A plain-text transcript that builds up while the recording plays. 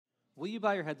Will you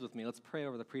bow your heads with me? Let's pray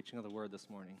over the preaching of the word this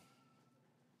morning.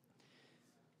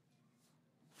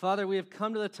 Father, we have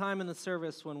come to the time in the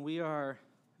service when we are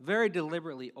very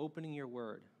deliberately opening your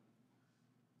word.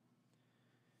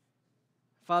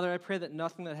 Father, I pray that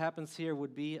nothing that happens here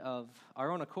would be of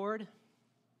our own accord.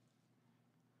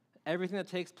 Everything that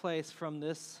takes place from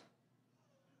this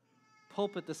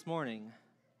pulpit this morning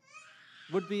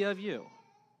would be of you.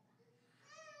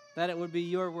 That it would be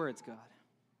your words, God.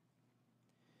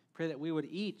 Pray that we would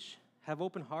each have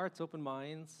open hearts, open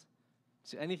minds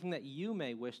to anything that you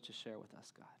may wish to share with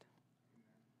us, God.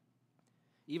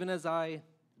 Even as I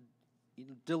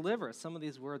deliver some of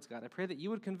these words, God, I pray that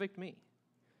you would convict me,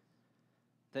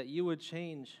 that you would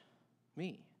change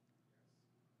me.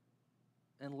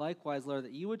 And likewise, Lord,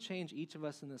 that you would change each of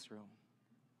us in this room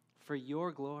for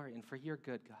your glory and for your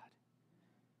good, God.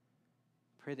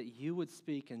 Pray that you would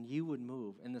speak and you would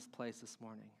move in this place this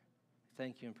morning.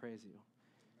 Thank you and praise you.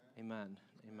 Amen.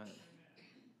 Amen.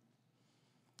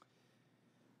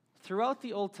 Throughout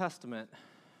the Old Testament,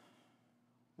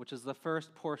 which is the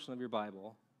first portion of your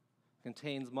Bible,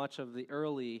 contains much of the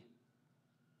early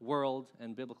world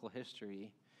and biblical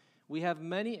history, we have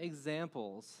many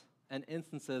examples and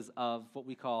instances of what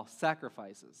we call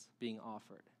sacrifices being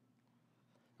offered.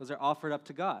 Those are offered up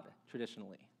to God,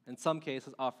 traditionally. In some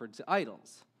cases, offered to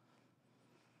idols.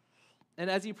 And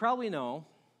as you probably know,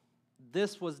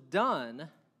 this was done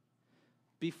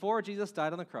before Jesus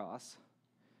died on the cross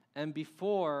and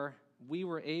before we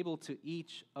were able to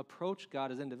each approach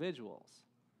God as individuals.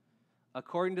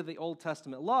 According to the Old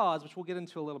Testament laws, which we'll get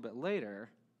into a little bit later,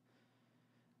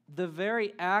 the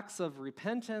very acts of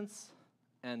repentance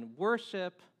and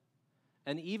worship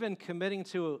and even committing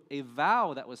to a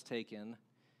vow that was taken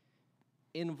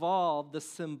involved the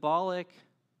symbolic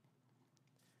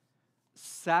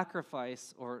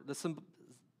sacrifice or the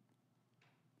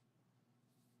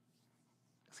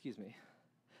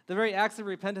very acts of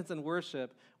repentance and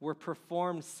worship were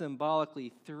performed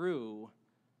symbolically through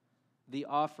the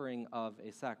offering of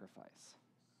a sacrifice.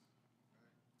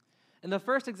 And the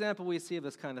first example we see of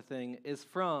this kind of thing is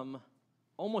from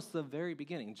almost the very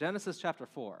beginning. Genesis chapter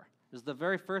 4 is the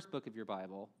very first book of your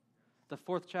Bible, the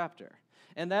 4th chapter.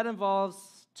 And that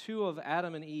involves two of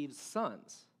Adam and Eve's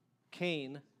sons,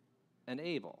 Cain and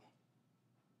Abel.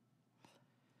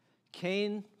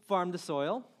 Cain farmed the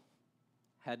soil,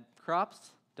 had crops,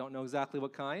 don't know exactly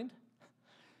what kind.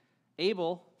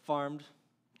 Abel farmed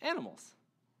animals.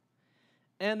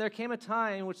 And there came a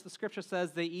time in which the scripture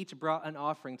says they each brought an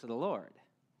offering to the Lord.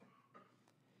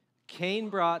 Cain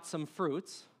brought some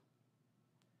fruits,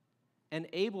 and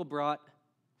Abel brought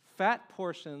fat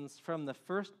portions from the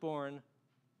firstborn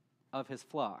of his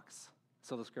flocks,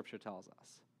 so the scripture tells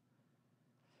us.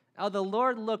 Now the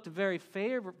Lord looked very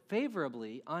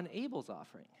favorably on Abel's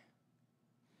offering,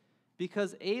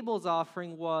 because Abel's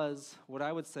offering was, what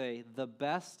I would say, the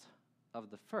best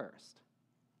of the first.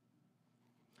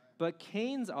 But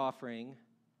Cain's offering,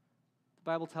 the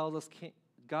Bible tells us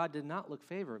God did not look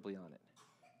favorably on it,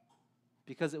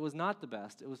 because it was not the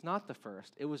best, it was not the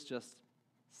first, it was just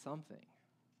something.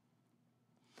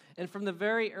 And from the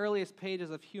very earliest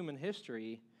pages of human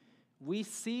history, we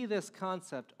see this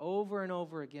concept over and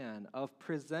over again of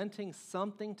presenting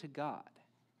something to God,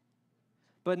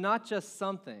 but not just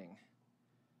something,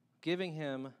 giving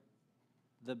him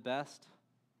the best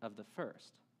of the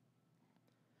first.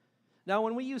 Now,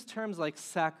 when we use terms like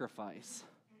sacrifice,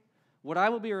 what I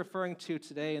will be referring to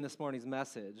today in this morning's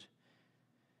message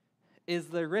is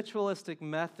the ritualistic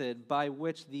method by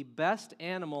which the best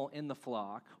animal in the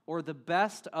flock, or the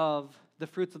best of the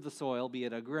fruits of the soil, be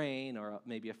it a grain or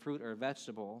maybe a fruit or a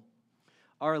vegetable,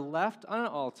 are left on an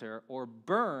altar or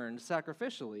burned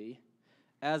sacrificially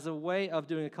as a way of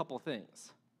doing a couple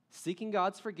things: seeking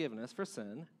God's forgiveness for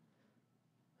sin,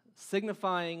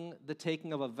 signifying the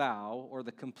taking of a vow or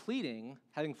the completing,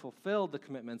 having fulfilled the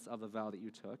commitments of the vow that you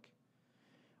took,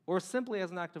 or simply as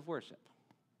an act of worship.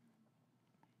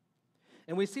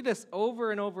 And we see this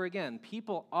over and over again,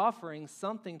 people offering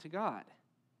something to God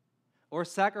or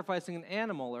sacrificing an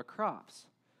animal or crops.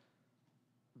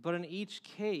 But in each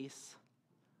case,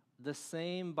 the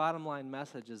same bottom line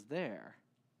message is there.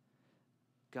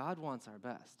 God wants our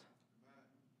best.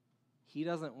 He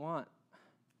doesn't want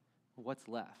what's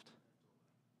left.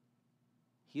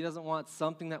 He doesn't want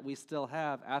something that we still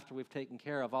have after we've taken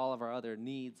care of all of our other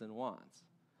needs and wants.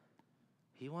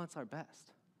 He wants our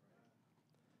best.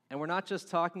 And we're not just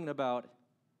talking about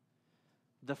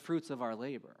the fruits of our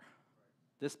labor.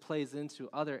 This plays into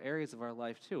other areas of our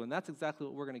life too, and that's exactly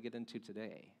what we're going to get into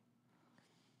today.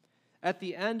 At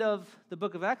the end of the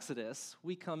book of Exodus,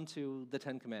 we come to the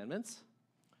Ten Commandments,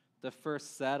 the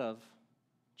first set of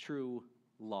true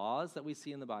laws that we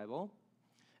see in the Bible.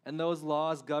 And those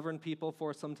laws govern people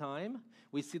for some time.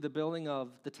 We see the building of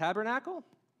the tabernacle.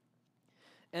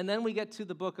 And then we get to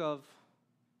the book of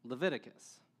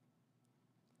Leviticus.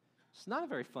 It's not a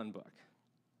very fun book.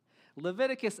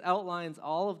 Leviticus outlines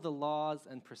all of the laws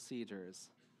and procedures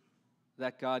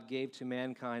that God gave to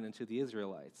mankind and to the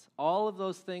Israelites. All of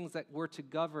those things that were to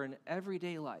govern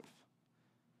everyday life.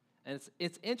 And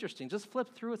it's interesting. Just flip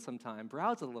through it sometime.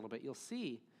 Browse it a little bit. You'll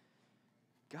see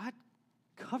God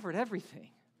covered everything.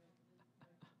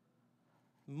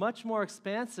 Much more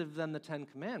expansive than the Ten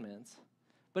Commandments.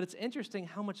 But it's interesting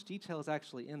how much detail is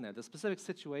actually in there. The specific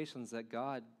situations that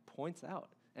God points out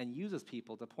and uses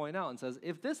people to point out and says,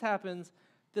 if this happens,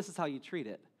 this is how you treat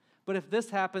it. But if this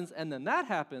happens and then that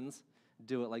happens,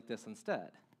 do it like this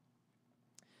instead.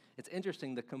 It's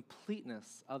interesting the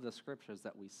completeness of the scriptures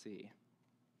that we see.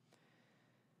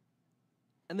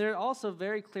 And there are also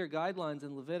very clear guidelines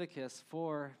in Leviticus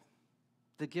for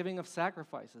the giving of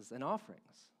sacrifices and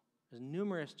offerings. There's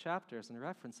numerous chapters and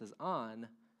references on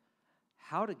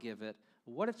how to give it,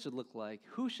 what it should look like,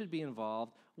 who should be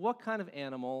involved, what kind of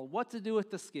animal, what to do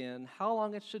with the skin, how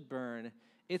long it should burn.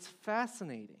 It's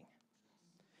fascinating.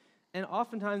 And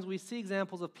oftentimes we see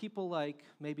examples of people like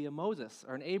maybe a Moses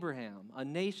or an Abraham, a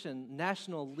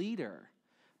national leader,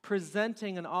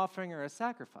 presenting an offering or a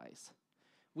sacrifice.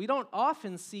 We don't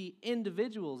often see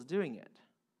individuals doing it.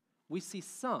 We see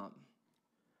some.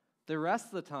 The rest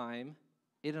of the time,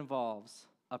 it involves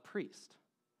a priest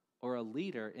or a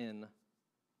leader in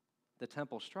the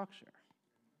temple structure.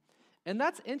 And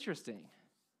that's interesting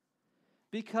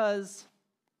because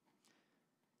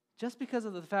just because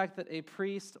of the fact that a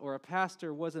priest or a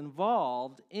pastor was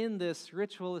involved in this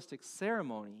ritualistic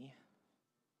ceremony,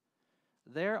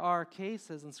 there are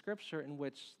cases in Scripture in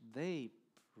which they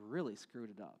really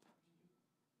screwed it up.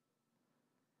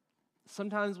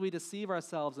 Sometimes we deceive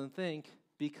ourselves and think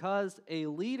because a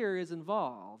leader is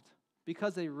involved,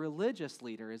 because a religious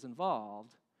leader is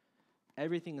involved,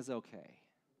 everything is okay.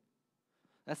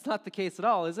 That's not the case at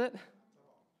all, is it?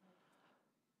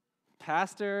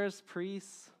 Pastors,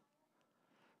 priests,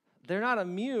 they're not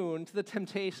immune to the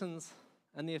temptations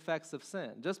and the effects of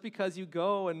sin. Just because you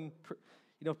go and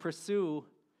pursue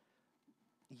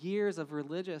years of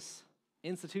religious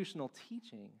institutional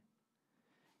teaching,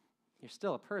 you're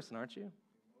still a person, aren't you?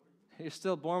 You're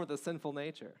still born with a sinful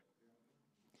nature.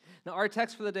 Now, our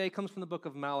text for the day comes from the book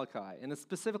of Malachi, and it's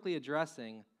specifically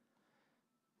addressing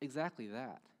exactly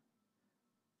that,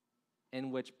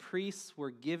 in which priests were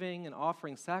giving and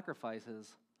offering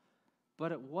sacrifices,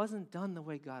 but it wasn't done the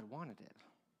way God wanted it.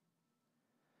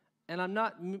 And I'm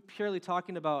not purely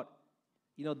talking about,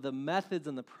 the methods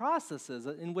and the processes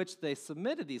in which they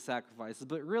submitted these sacrifices,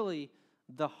 but really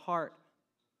the heart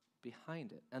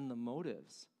behind it and the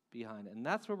motives behind it. And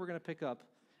that's where we're going to pick up.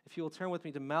 If you will turn with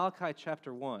me to Malachi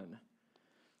chapter 1,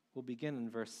 we'll begin in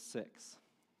verse 6.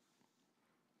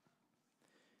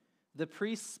 The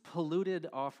priest's polluted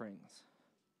offerings.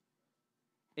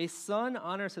 A son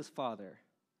honors his father,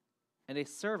 and a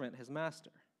servant his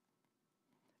master.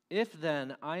 If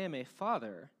then I am a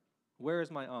father, where is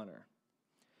my honor?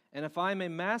 And if I am a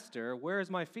master, where is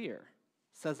my fear?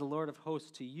 Says the Lord of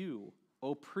hosts to you,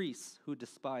 O priests who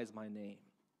despise my name.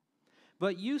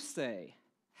 But you say,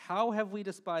 how have we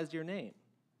despised your name?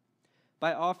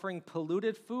 By offering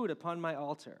polluted food upon my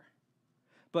altar.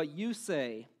 But you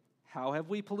say, how have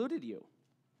we polluted you?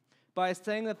 By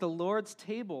saying that the Lord's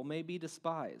table may be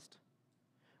despised.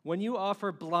 When you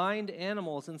offer blind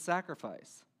animals in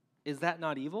sacrifice, is that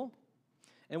not evil?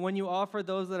 And when you offer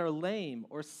those that are lame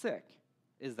or sick,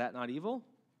 is that not evil?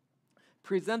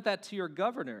 Present that to your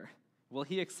governor. Will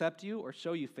he accept you or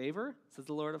show you favor? Says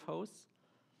the Lord of hosts.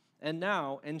 And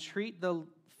now entreat the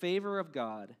favor of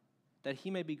God, that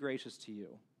he may be gracious to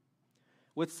you.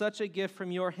 With such a gift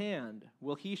from your hand,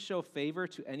 will he show favor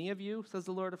to any of you, says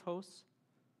the Lord of hosts?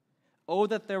 Oh,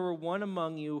 that there were one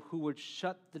among you who would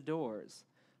shut the doors,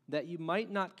 that you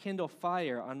might not kindle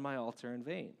fire on my altar in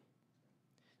vain.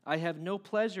 I have no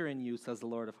pleasure in you, says the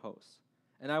Lord of hosts,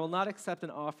 and I will not accept an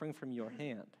offering from your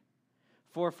hand.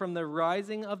 For from the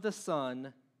rising of the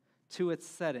sun to its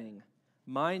setting,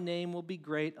 my name will be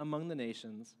great among the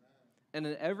nations, and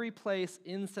in every place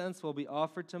incense will be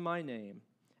offered to my name,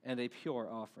 and a pure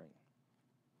offering.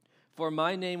 For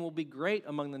my name will be great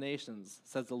among the nations,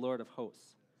 says the Lord of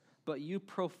hosts. But you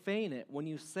profane it when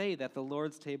you say that the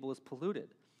Lord's table is polluted,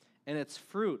 and its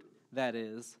fruit, that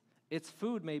is, its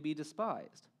food may be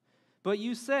despised. But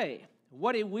you say,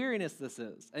 what a weariness this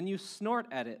is, and you snort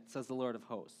at it, says the Lord of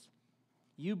hosts.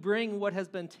 You bring what has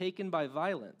been taken by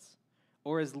violence,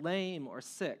 or is lame or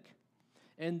sick,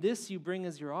 and this you bring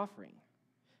as your offering.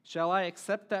 Shall I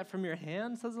accept that from your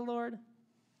hand, says the Lord?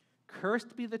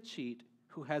 Cursed be the cheat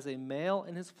who has a male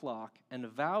in his flock and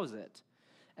vows it,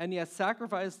 and yet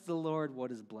sacrifices to the Lord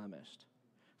what is blemished.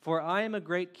 For I am a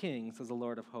great king, says the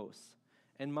Lord of hosts,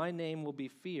 and my name will be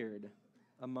feared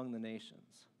among the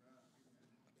nations.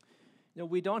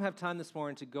 We don't have time this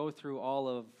morning to go through all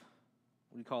of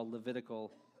what we call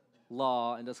Levitical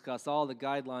law and discuss all the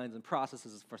guidelines and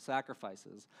processes for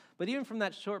sacrifices. But even from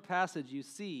that short passage, you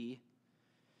see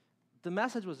the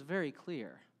message was very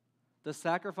clear. The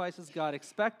sacrifices God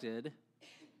expected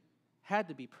had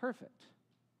to be perfect.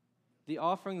 The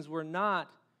offerings were not,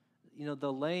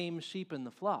 the lame sheep in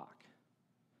the flock.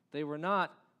 They were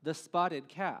not the spotted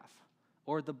calf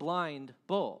or the blind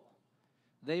bull.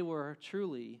 They were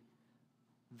truly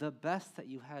the best that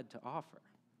you had to offer.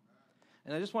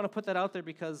 And I just want to put that out there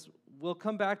because we'll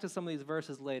come back to some of these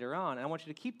verses later on. And I want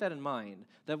you to keep that in mind,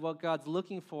 that what God's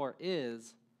looking for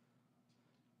is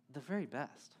the very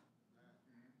best.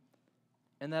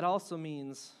 And that also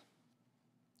means,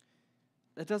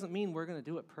 that doesn't mean we're going to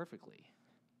do it perfectly.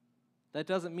 That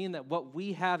doesn't mean that what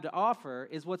we have to offer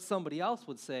is what somebody else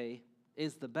would say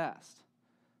is the best.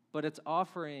 But it's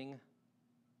offering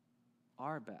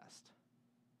our best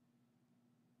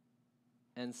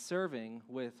and serving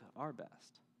with our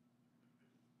best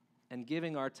and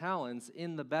giving our talents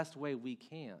in the best way we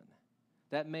can.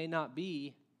 That may not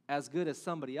be as good as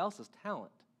somebody else's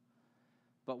talent,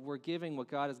 but we're giving what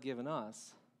God has given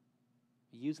us,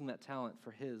 using that talent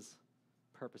for His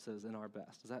purposes in our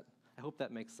best. I hope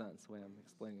that makes sense, the way I'm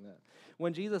explaining that.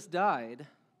 When Jesus died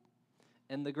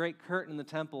and the great curtain in the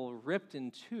temple ripped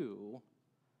in two,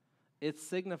 it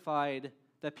signified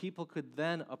that people could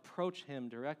then approach Him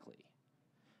directly.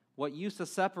 What used to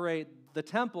separate the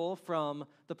temple from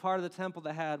the part of the temple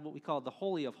that had what we call the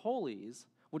Holy of Holies,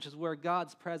 which is where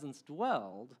God's presence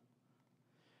dwelled,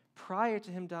 prior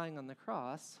to Him dying on the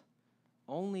cross,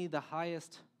 only the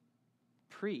highest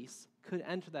priests could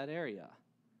enter that area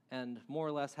and more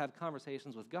or less have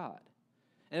conversations with God.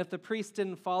 And if the priests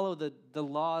didn't follow the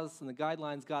laws and the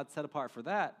guidelines God set apart for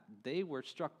that, they were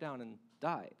struck down and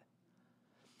died.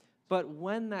 But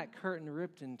when that curtain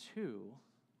ripped in two,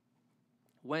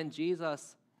 when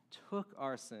Jesus took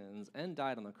our sins and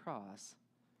died on the cross,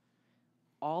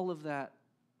 all of that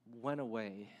went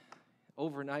away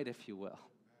overnight, if you will,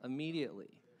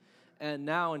 immediately. And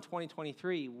now in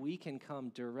 2023, we can come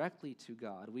directly to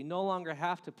God. We no longer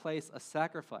have to place a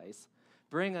sacrifice,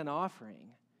 bring an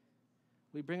offering.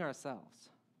 We bring ourselves.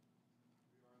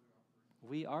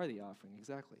 We are the offering,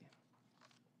 exactly.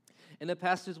 In the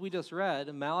passages we just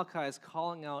read, Malachi is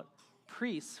calling out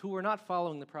priests who were not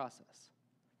following the process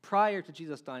prior to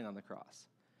Jesus dying on the cross.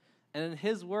 And in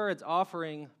his words,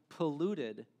 offering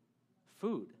polluted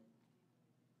food.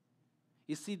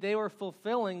 You see, they were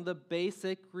fulfilling the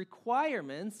basic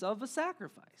requirements of a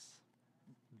sacrifice.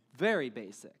 Very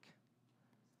basic.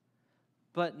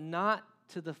 But not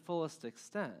to the fullest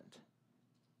extent.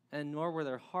 And nor were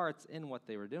their hearts in what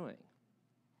they were doing.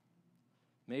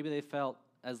 Maybe they felt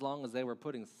as long as they were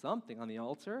putting something on the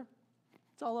altar,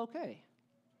 it's all okay.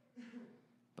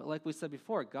 But like we said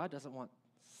before, God doesn't want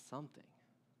something.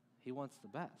 He wants the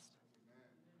best.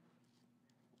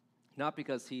 Not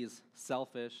because He's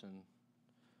selfish and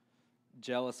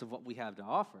jealous of what we have to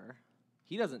offer.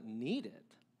 He doesn't need it.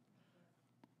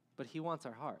 But He wants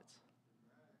our hearts.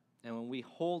 And when we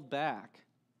hold back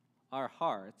our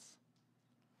hearts,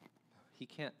 He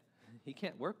can't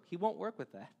work. He won't work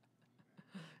with that.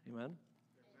 Amen?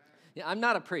 Yeah, I'm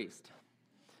not a priest.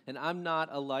 And I'm not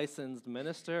a licensed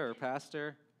minister or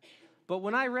pastor. But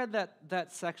when I read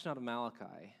that section out of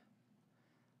Malachi,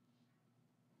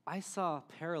 I saw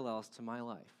parallels to my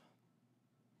life.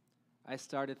 I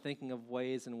started thinking of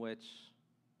ways in which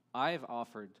I've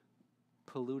offered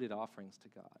polluted offerings to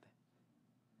God.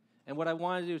 And what I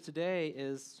want to do today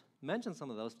is mention some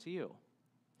of those to you.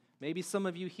 Maybe some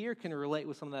of you here can relate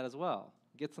with some of that as well.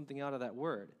 Get something out of that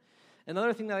word.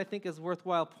 Another thing that I think is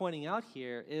worthwhile pointing out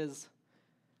here is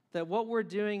that what we're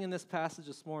doing in this passage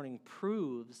this morning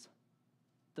proves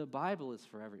the Bible is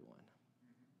for everyone.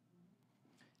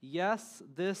 Yes,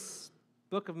 this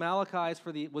book of Malachi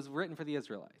was written for the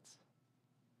Israelites.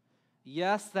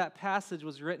 Yes, that passage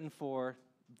was written for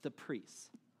the priests.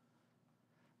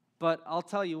 But I'll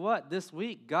tell you what, this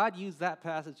week, God used that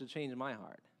passage to change my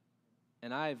heart.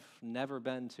 And I've never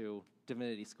been to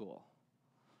divinity school.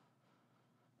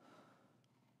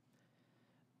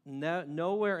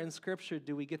 Nowhere in Scripture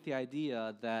do we get the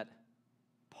idea that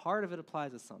part of it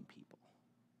applies to some people.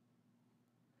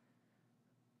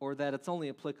 Or that it's only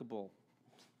applicable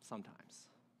sometimes.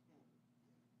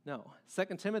 No.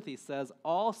 2 Timothy says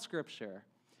all Scripture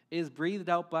is breathed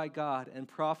out by God and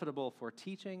profitable for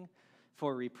teaching,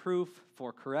 for reproof,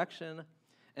 for correction,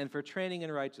 and for training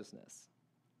in righteousness,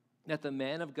 that the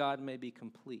man of God may be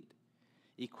complete,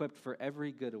 equipped for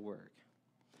every good work.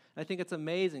 I think it's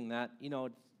amazing that,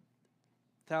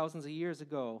 thousands of years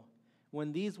ago,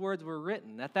 when these words were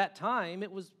written, at that time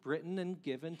it was written and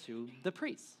given to the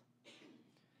priests.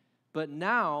 But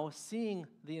now, seeing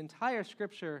the entire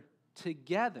Scripture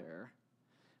together,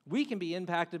 we can be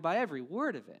impacted by every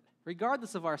word of it,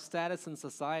 regardless of our status in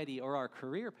society or our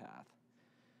career path.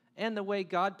 And the way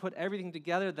God put everything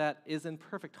together that is in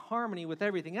perfect harmony with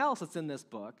everything else that's in this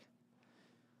book.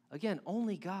 Again,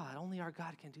 only our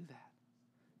God can do that.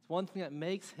 It's one thing that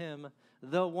makes him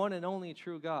the one and only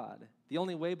true God, the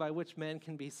only way by which man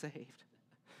can be saved.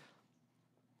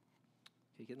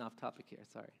 Okay, getting off topic here,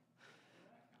 sorry.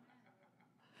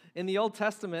 In the Old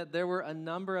Testament, there were a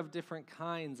number of different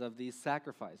kinds of these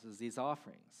sacrifices, these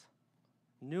offerings,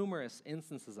 numerous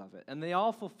instances of it, and they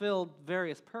all fulfilled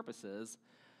various purposes,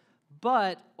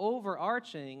 but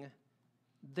overarching,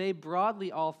 they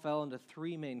broadly all fell into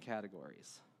three main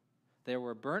categories. There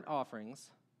were burnt offerings,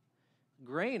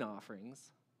 grain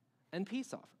offerings, and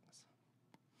peace offerings.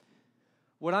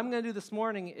 What I'm going to do this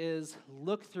morning is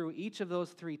look through each of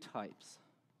those three types,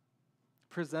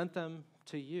 present them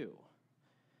to you,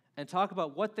 and talk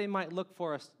about what they might look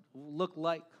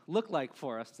like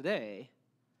for us today,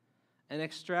 and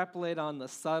extrapolate on the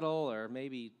subtle or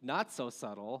maybe not so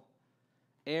subtle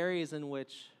areas in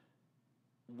which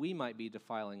we might be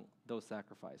defiling those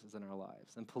sacrifices in our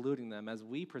lives and polluting them as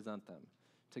we present them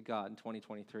to God in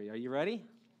 2023. Are you ready?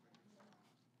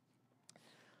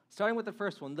 Starting with the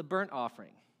first one, the burnt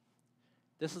offering.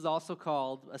 This is also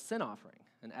called a sin offering,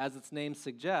 and as its name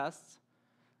suggests,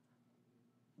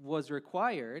 was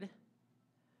required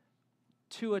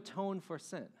to atone for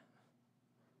sin.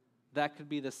 That could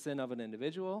be the sin of an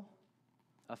individual,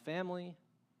 a family.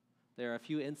 There are a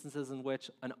few instances in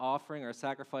which an offering or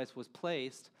sacrifice was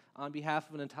placed on behalf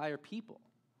of an entire people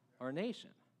or nation.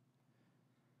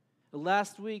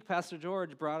 Last week, Pastor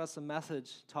George brought us a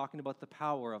message talking about the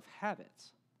power of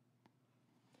habits.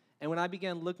 And when I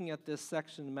began looking at this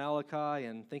section in Malachi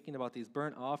and thinking about these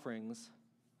burnt offerings,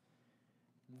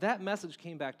 that message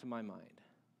came back to my mind.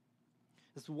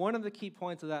 It's one of the key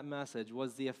points of that message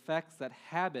was the effects that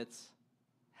habits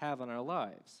have on our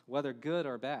lives, whether good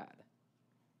or bad.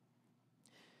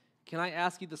 Can I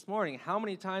ask you this morning, how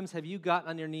many times have you gotten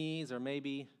on your knees or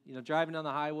maybe, driving down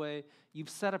the highway, you've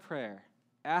said a prayer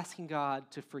asking God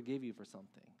to forgive you for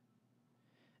something.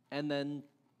 And then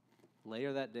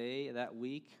later that day, that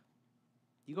week,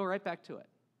 you go right back to it.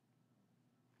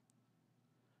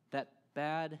 That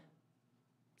bad,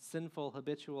 sinful,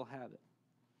 habitual habit.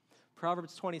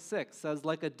 Proverbs 26 says,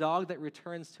 like a dog that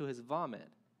returns to his vomit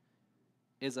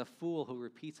is a fool who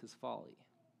repeats his folly.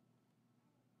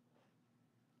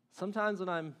 Sometimes when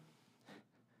I'm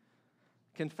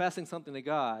confessing something to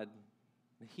God,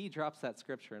 he drops that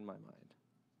scripture in my mind.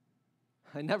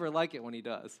 I never like it when he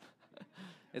does.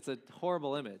 It's a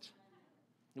horrible image.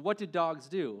 What do dogs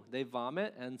do? They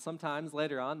vomit, and sometimes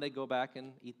later on they go back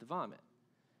and eat the vomit.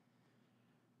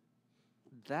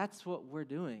 That's what we're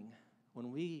doing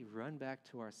when we run back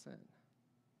to our sin.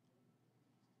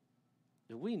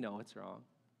 We know it's wrong.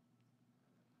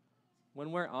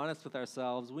 When we're honest with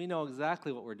ourselves, we know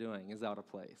exactly what we're doing is out of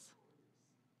place.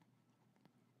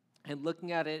 And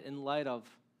looking at it in light of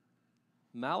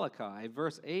Malachi,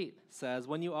 verse 8 says,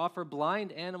 when you offer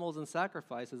blind animals in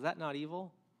sacrifice, is that not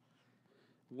evil?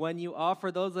 When you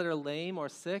offer those that are lame or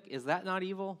sick, is that not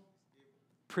evil?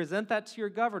 Present that to your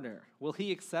governor. Will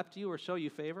he accept you or show you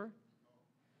favor?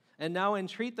 And now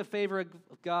entreat the favor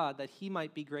of God that he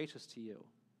might be gracious to you.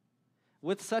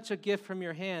 With such a gift from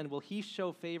your hand, will he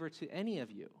show favor to any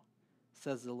of you,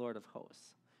 says the Lord of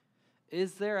hosts.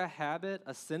 Is there a habit,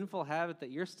 a sinful habit that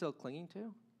you're still clinging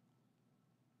to?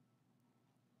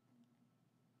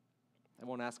 I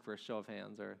won't ask for a show of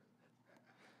hands or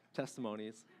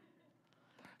testimonies.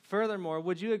 Furthermore,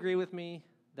 would you agree with me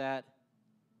that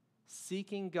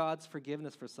seeking God's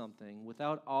forgiveness for something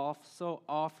without also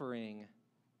offering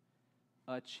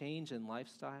a change in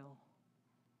lifestyle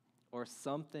or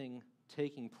something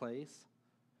taking place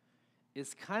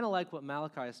is kind of like what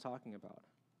Malachi is talking about?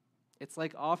 It's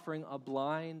like offering a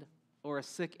blind or a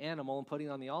sick animal and putting it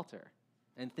on the altar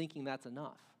and thinking that's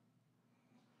enough.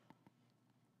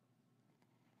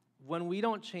 When we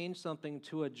don't change something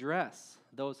to address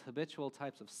those habitual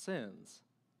types of sins,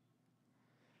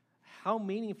 how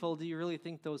meaningful do you really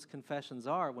think those confessions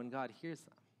are when God hears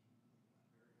them?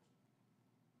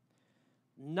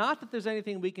 Not that there's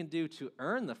anything we can do to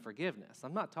earn the forgiveness.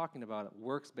 I'm not talking about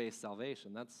works-based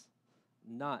salvation. That's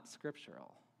not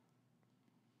scriptural.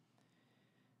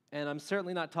 And I'm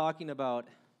certainly not talking about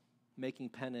making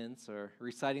penance or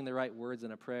reciting the right words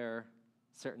in a prayer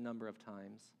a certain number of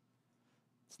times.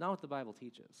 It's not what the Bible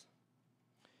teaches.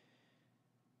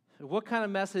 What kind of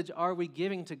message are we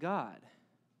giving to God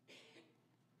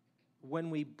when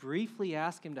we briefly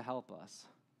ask him to help us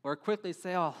or quickly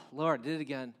say, oh, Lord, I did it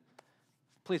again.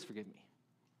 Please forgive me.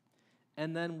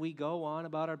 And then we go on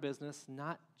about our business,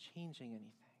 not changing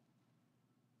anything.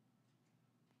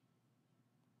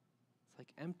 It's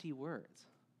like empty words.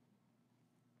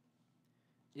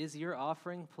 Is your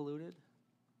offering polluted?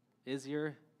 Is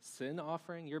your sin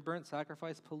offering, your burnt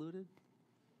sacrifice polluted?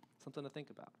 Something to think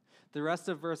about. The rest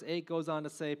of verse 8 goes on to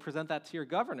say, present that to your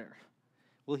governor.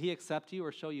 Will he accept you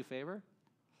or show you favor?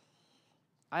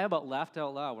 I about laughed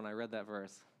out loud when I read that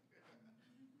verse.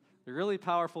 A really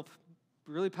powerful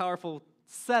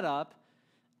setup.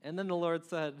 And then the Lord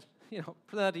said, present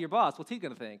that to your boss. What's he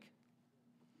going to think?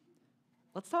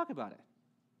 Let's talk about it.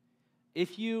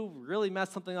 If you really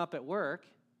mess something up at work,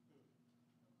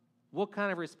 what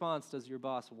kind of response does your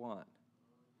boss want?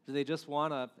 Do they just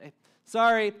want a, hey,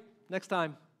 sorry, next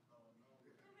time,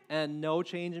 and no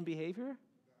change in behavior?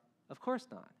 Of course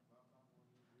not.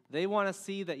 They want to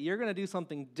see that you're going to do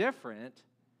something different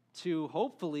to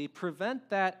hopefully prevent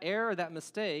that error, that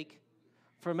mistake,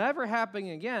 from ever happening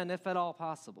again, if at all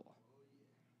possible.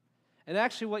 And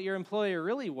actually what your employer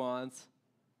really wants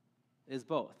is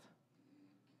both.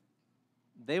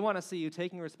 They want to see you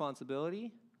taking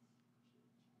responsibility,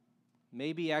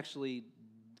 maybe actually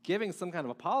giving some kind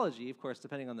of apology, of course,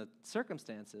 depending on the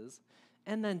circumstances,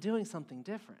 and then doing something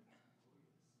different.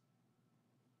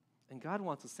 And God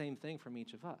wants the same thing from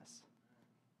each of us.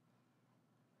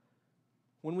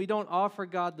 When we don't offer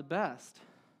God the best,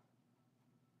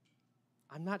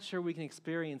 I'm not sure we can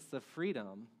experience the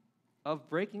freedom of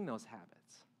breaking those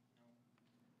habits.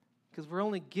 Because we're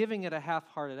only giving it a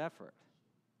half-hearted effort.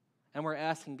 And we're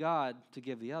asking God to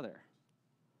give the other.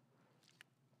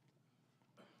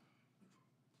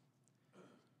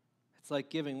 It's like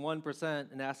giving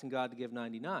 1% and asking God to give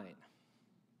 99%.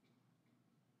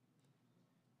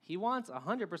 He wants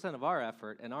 100% of our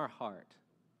effort and our heart,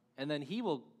 and then he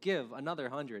will give another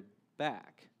 100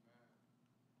 back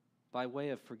by way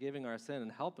of forgiving our sin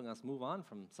and helping us move on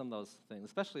from some of those things,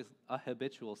 especially a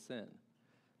habitual sin.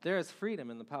 There is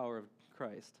freedom in the power of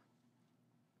Christ.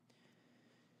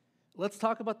 Let's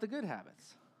talk about the good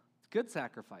habits, good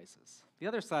sacrifices, the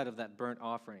other side of that burnt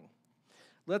offering.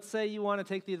 Let's say you want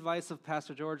to take the advice of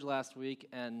Pastor George last week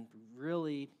and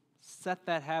really set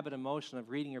that habit in motion of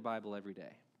reading your Bible every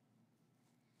day.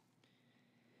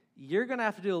 You're going to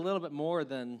have to do a little bit more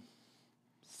than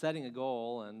setting a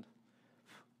goal and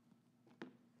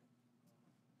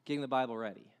getting the Bible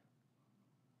ready.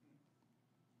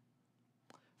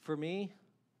 For me,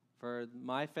 for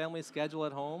my family schedule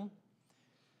at home,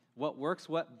 what works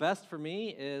best for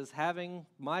me is having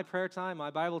my prayer time, my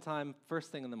Bible time,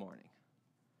 first thing in the morning.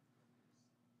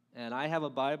 And I have a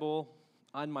Bible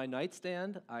on my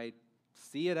nightstand. I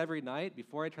see it every night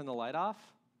before I turn the light off.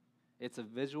 It's a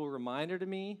visual reminder to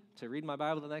me to read my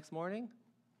Bible the next morning.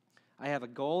 I have a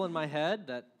goal in my head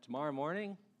that tomorrow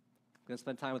morning I'm going to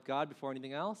spend time with God before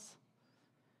anything else.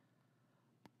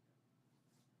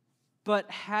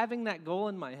 But having that goal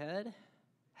in my head,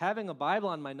 having a Bible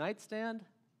on my nightstand,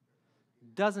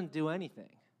 doesn't do anything.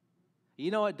 You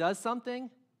know what does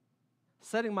something?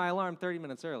 Setting my alarm 30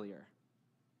 minutes earlier.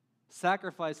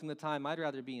 Sacrificing the time I'd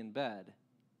rather be in bed.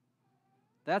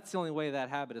 That's the only way that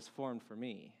habit is formed for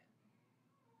me.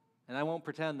 And I won't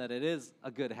pretend that it is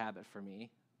a good habit for me,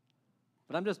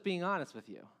 but I'm just being honest with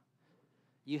you.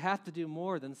 You have to do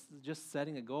more than just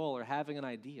setting a goal or having an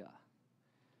idea.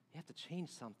 You have to change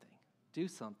something, do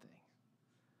something.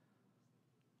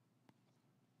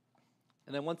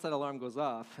 And then once that alarm goes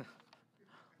off,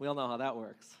 we all know how that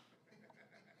works.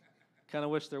 Kind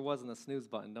of wish there wasn't a snooze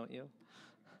button, don't you?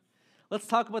 Let's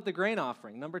talk about the grain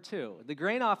offering, number 2. The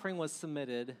grain offering was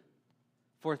submitted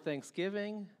for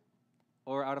thanksgiving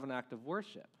or out of an act of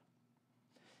worship.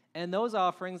 And those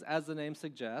offerings, as the name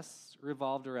suggests,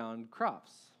 revolved around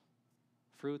crops,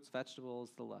 fruits,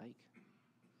 vegetables, the like.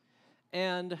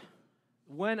 And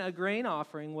when a grain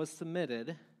offering was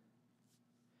submitted,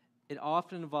 it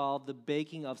often involved the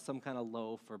baking of some kind of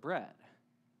loaf or bread.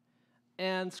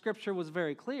 And Scripture was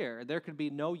very clear. There could be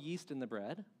no yeast in the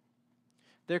bread.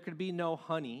 There could be no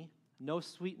honey, no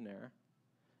sweetener.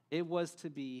 It was to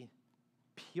be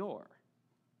pure.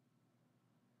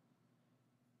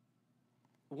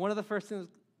 One of the first things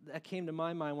that came to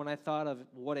my mind when I thought of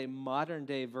what a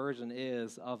modern-day version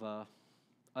is of a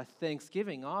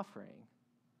Thanksgiving offering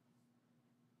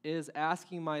is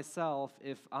asking myself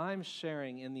if I'm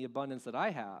sharing in the abundance that I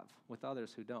have with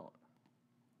others who don't.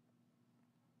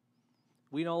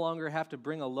 We no longer have to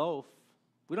bring a loaf.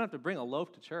 We don't have to bring a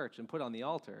loaf to church and put it on the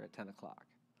altar at 10 o'clock.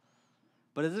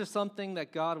 But is there something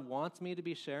that God wants me to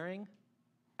be sharing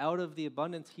out of the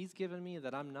abundance he's given me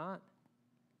that I'm not?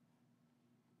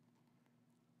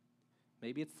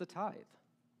 Maybe it's the tithe.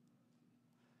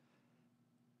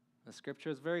 The scripture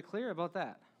is very clear about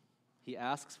that. He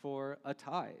asks for a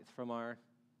tithe from our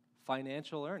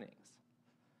financial earnings.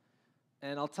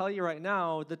 And I'll tell you right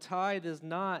now, the tithe is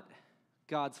not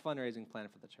God's fundraising plan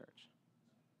for the church.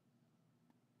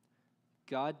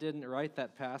 God didn't write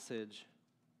that passage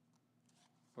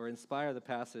or inspire the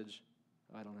passage.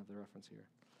 I don't have the reference here.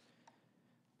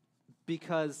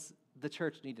 Because the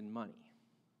church needed money.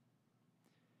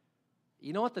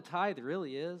 You know what the tithe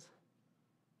really is?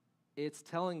 It's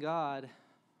telling God,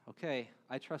 okay,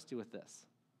 I trust you with this.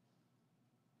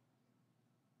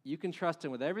 You can trust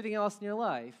him with everything else in your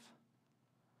life,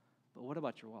 but what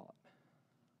about your wallet?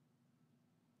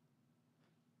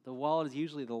 The wallet is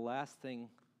usually the last thing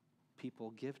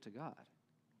people give to God.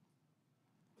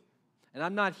 And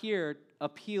I'm not here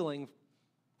appealing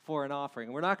for an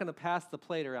offering. We're not going to pass the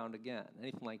plate around again,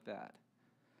 anything like that.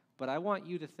 But I want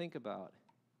you to think about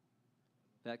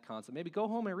that concept. Maybe go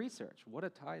home and research what a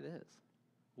tithe is.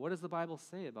 What does the Bible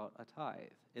say about a tithe?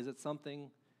 Is it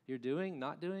something you're doing,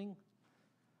 not doing?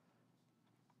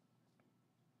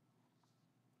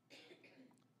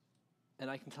 And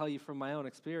I can tell you from my own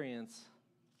experience,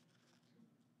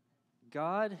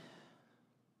 God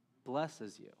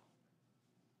blesses you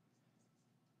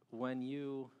when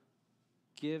you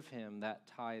give him that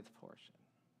tithe portion.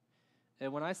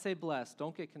 And when I say blessed,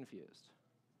 don't get confused.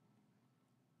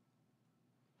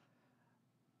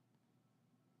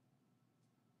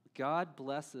 God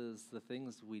blesses the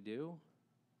things we do.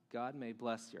 God may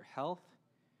bless your health.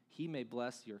 He may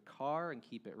bless your car and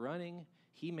keep it running.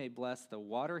 He may bless the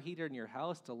water heater in your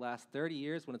house to last 30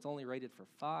 years when it's only rated for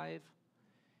 5.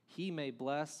 He may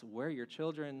bless where your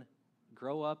children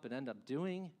grow up and end up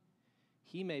doing.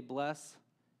 He may bless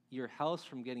your house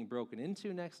from getting broken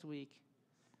into next week.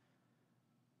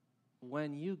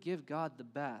 When you give God the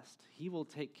best, he will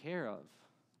take care of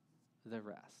the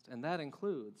rest. And that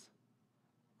includes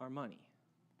our money.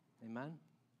 Amen?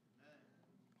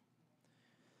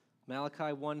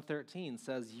 Malachi 1:13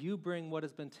 says, "You bring what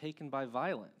has been taken by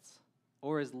violence,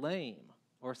 or is lame,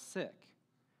 or sick,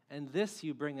 and this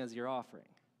you bring as your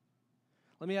offering."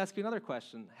 Let me ask you another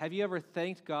question. Have you ever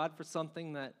thanked God for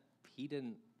something that he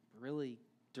didn't really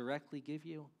directly give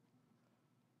you?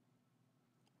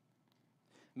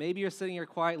 Maybe you're sitting here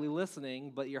quietly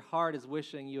listening, but your heart is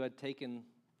wishing you had taken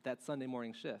that Sunday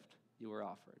morning shift you were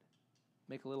offered.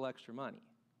 Make a little extra money.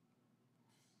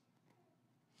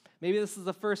 Maybe this is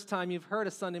the first time you've heard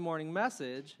a Sunday morning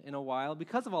message in a while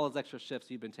because of all those extra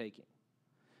shifts you've been taking.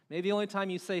 Maybe the only time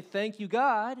you say, "Thank you,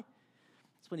 God,"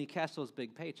 is when you cash those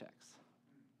big paychecks.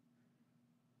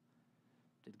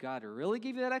 Did God really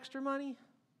give you that extra money?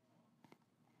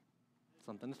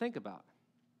 Something to think about.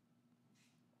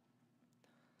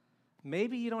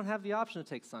 Maybe you don't have the option to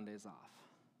take Sundays off.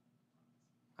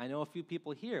 I know a few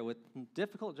people here with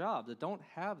difficult jobs that don't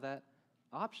have that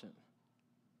option.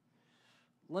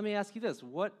 Let me ask you this.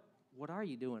 What are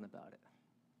you doing about it?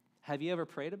 Have you ever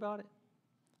prayed about it?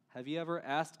 Have you ever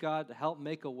asked God to help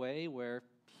make a way where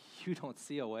you don't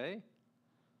see a way?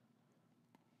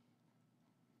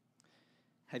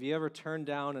 Have you ever turned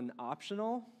down an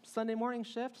optional Sunday morning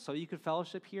shift so you could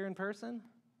fellowship here in person?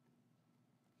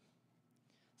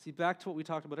 See, back to what we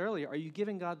talked about earlier, are you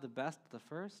giving God the best at the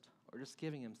first, or just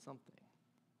giving him something?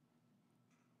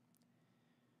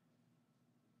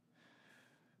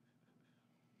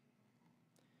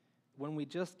 When we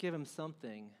just give him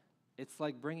something, it's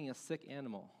like bringing a sick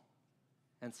animal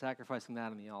and sacrificing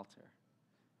that on the altar.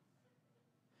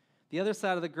 The other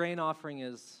side of the grain offering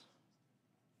is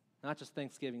not just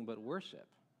thanksgiving, but worship.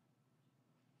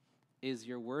 Is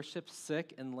your worship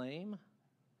sick and lame,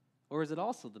 or is it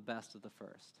also the best of the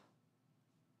first?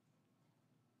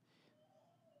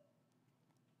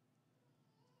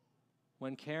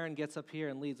 When Karen gets up here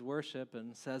and leads worship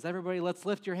and says, "Everybody, let's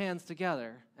lift your hands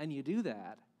together," and you do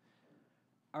that,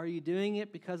 are you doing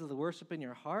it because of the worship in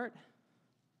your heart,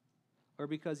 or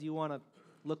because you want to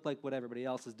look like what everybody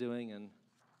else is doing and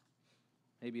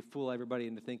maybe fool everybody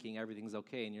into thinking everything's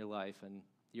okay in your life and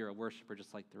you're a worshiper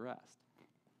just like the rest?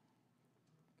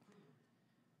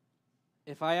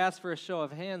 If I asked for a show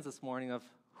of hands this morning of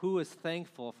who is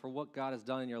thankful for what God has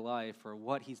done in your life or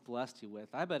what he's blessed you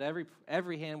with, I bet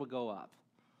every hand would go up.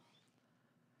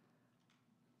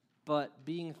 But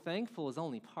being thankful is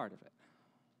only part of it.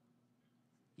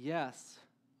 yes,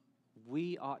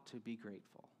 we ought to be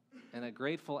grateful. And a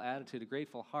grateful attitude, a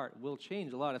grateful heart will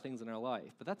change a lot of things in our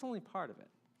life, but that's only part of it.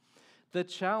 The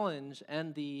challenge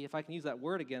and the, if I can use that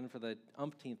word again for the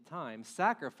umpteenth time,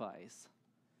 sacrifice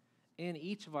in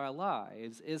each of our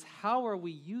lives is how are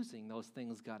we using those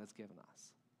things God has given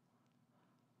us?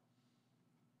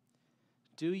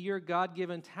 Do your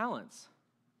God-given talents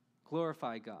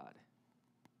glorify God?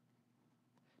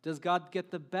 Does God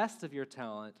get the best of your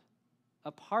talent,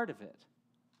 a part of it,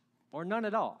 or none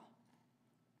at all?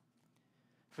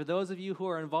 For those of you who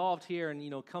are involved here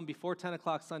and come before 10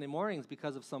 o'clock Sunday mornings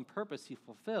because of some purpose you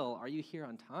fulfill, are you here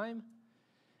on time?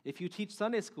 If you teach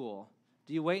Sunday school,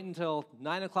 do you wait until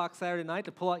 9 o'clock Saturday night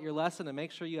to pull out your lesson and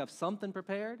make sure you have something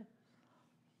prepared?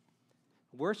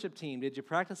 Worship team, did you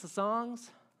practice the songs?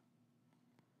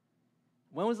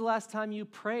 When was the last time you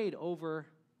prayed over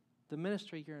the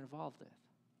ministry you're involved with?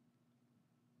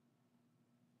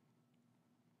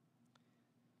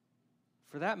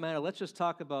 For that matter, let's just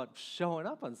talk about showing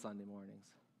up on Sunday mornings.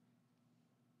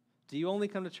 Do you only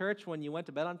come to church when you went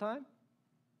to bed on time?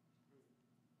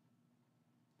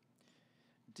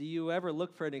 Do you ever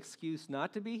look for an excuse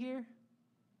not to be here?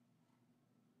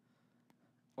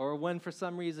 Or when for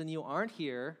some reason you aren't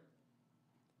here,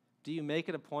 do you make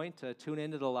it a point to tune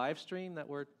into the live stream that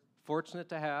we're fortunate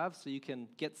to have so you can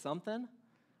get something?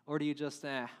 Or do you just,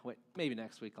 wait, maybe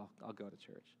next week I'll go to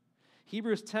church?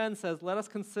 Hebrews 10 says, let us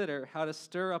consider how to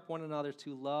stir up one another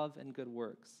to love and good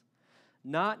works,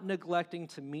 not neglecting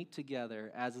to meet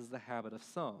together as is the habit of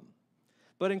some,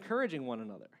 but encouraging one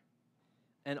another,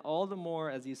 and all the more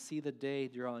as you see the day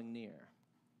drawing near.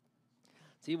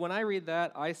 See, when I read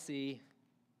that, I see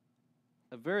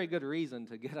a very good reason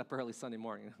to get up early Sunday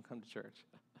morning and come to church.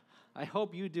 I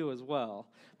hope you do as well.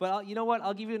 But you know what?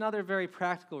 I'll give you another very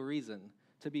practical reason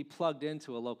to be plugged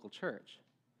into a local church.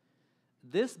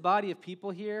 This body of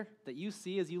people here that you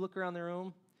see as you look around the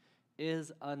room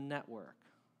is a network.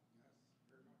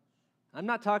 I'm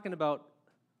not talking about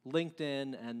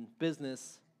LinkedIn and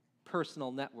business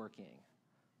personal networking.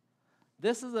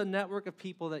 This is a network of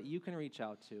people that you can reach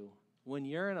out to when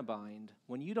you're in a bind,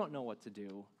 when you don't know what to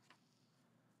do.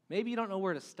 Maybe you don't know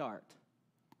where to start.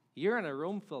 You're in a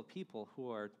room full of people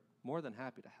who are more than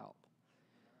happy to help.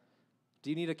 Do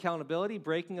you need accountability,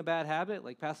 breaking a bad habit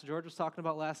like Pastor George was talking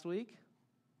about last week?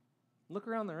 Look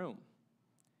around the room.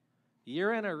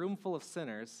 You're in a room full of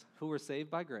sinners who were saved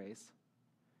by grace,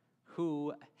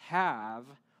 who have,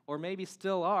 or maybe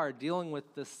still are, dealing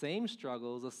with the same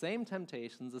struggles, the same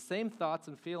temptations, the same thoughts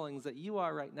and feelings that you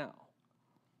are right now.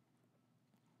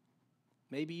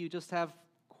 Maybe you just have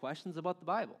questions about the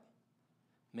Bible.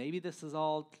 Maybe this is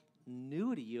all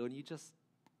new to you and you just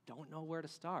don't know where to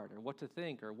start or what to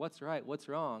think or what's right, what's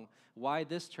wrong, why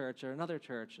this church or another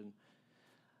church. And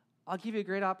I'll give you a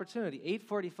great opportunity.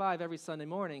 8:45 every Sunday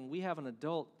morning, we have an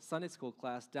adult Sunday school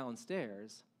class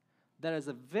downstairs that is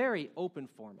a very open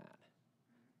format.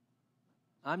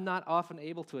 I'm not often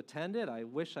able to attend it. I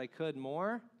wish I could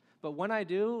more. But when I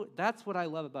do, that's what I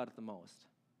love about it the most.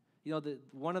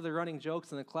 One of the running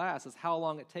jokes in the class is how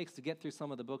long it takes to get through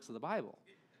some of the books of the Bible.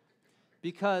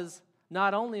 Because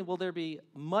not only will there be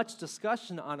much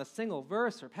discussion on a single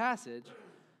verse or passage,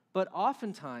 but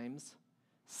oftentimes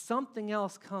something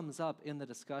else comes up in the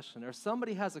discussion, or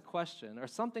somebody has a question, or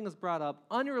something is brought up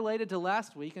unrelated to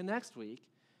last week and next week,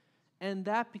 and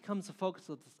that becomes the focus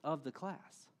of the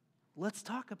class. Let's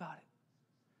talk about it.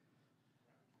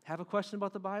 Have a question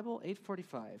about the Bible?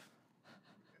 8:45.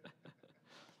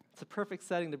 It's a perfect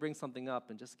setting to bring something up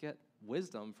and just get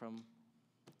wisdom from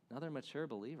another mature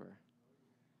believer.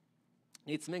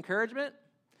 Need some encouragement?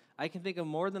 I can think of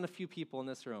more than a few people in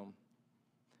this room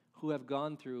who have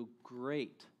gone through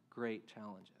great, great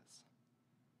challenges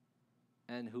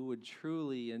and who would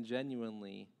truly and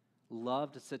genuinely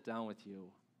love to sit down with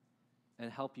you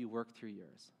and help you work through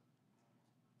yours.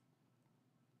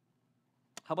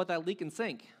 How about that leak and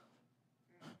sink?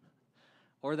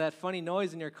 Or that funny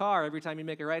noise in your car every time you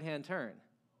make a right-hand turn?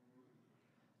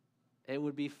 It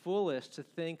would be foolish to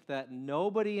think that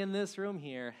nobody in this room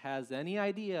here has any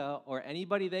idea or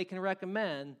anybody they can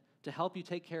recommend to help you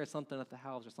take care of something at the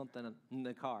house or something in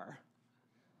the car.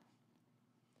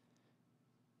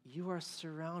 You are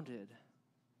surrounded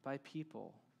by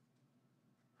people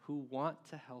who want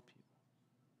to help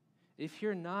you. If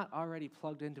you're not already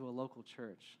plugged into a local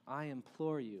church, I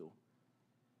implore you,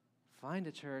 find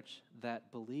a church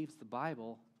that believes the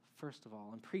Bible, first of all,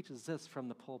 and preaches this from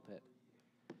the pulpit.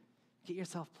 Get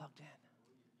yourself plugged in.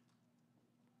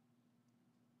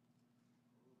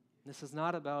 This is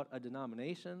not about a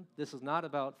denomination. This is not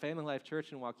about Family Life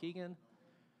Church in Waukegan.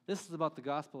 This is about the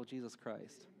gospel of Jesus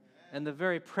Christ. and the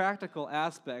very practical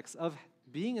aspects of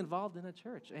being involved in a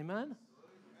church. Amen?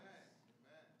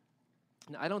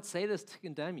 Now, I don't say this to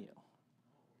condemn you.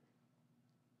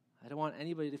 I don't want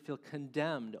anybody to feel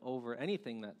condemned over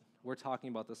anything that we're talking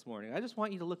about this morning. I just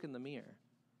want you to look in the mirror.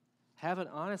 Have an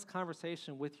honest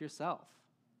conversation with yourself,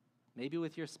 maybe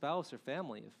with your spouse or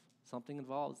family if something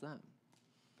involves them.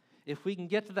 If we can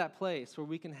get to that place where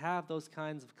we can have those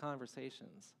kinds of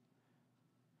conversations,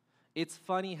 it's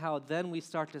funny how then we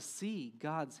start to see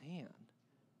God's hand.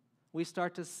 We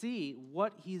start to see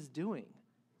what he's doing,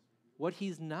 what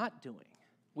he's not doing.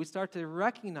 We start to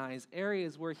recognize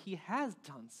areas where he has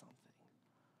done something.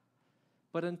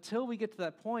 But until we get to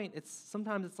that point,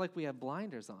 sometimes it's like we have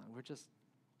blinders on. We're just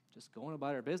going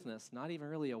about our business, not even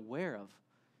really aware of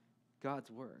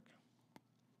God's work.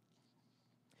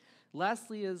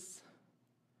 Lastly is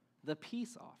the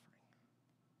peace offering.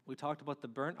 We talked about the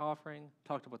burnt offering,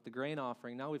 talked about the grain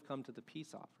offering. Now we've come to the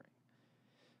peace offering.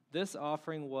 This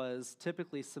offering was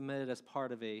typically submitted as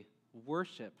part of a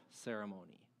worship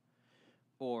ceremony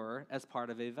or as part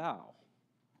of a vow.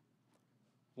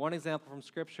 One example from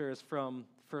Scripture is from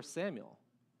 1 Samuel,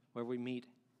 where we meet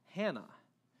Hannah.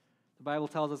 The Bible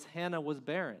tells us Hannah was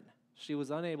barren. She was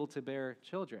unable to bear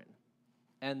children,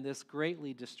 and this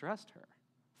greatly distressed her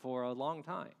for a long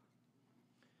time.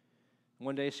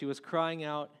 One day she was crying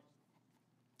out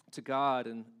to God,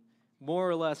 and more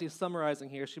or less, he's summarizing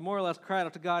here, she more or less cried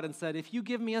out to God and said, "If you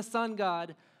give me a son,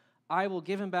 God, I will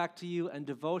give him back to you and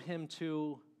devote him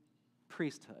to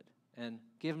priesthood and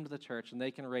give him to the church, and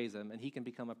they can raise him, and he can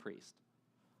become a priest."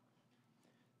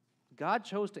 God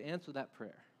chose to answer that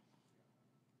prayer.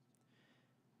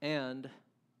 And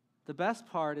the best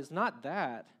part is not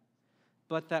that,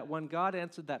 but that when God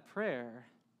answered that prayer,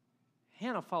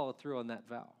 Hannah followed through on that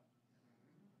vow.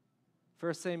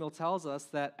 1 Samuel tells us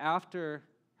that after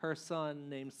her son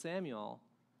named Samuel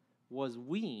was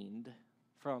weaned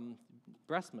from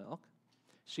breast milk,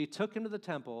 she took him to the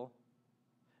temple,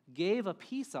 gave a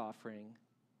peace offering.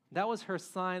 That was her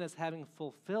sign as having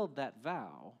fulfilled that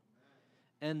vow.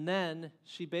 And then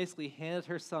she basically handed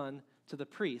her son to the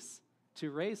priests to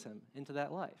raise him into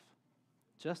that life,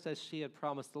 just as she had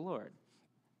promised the Lord.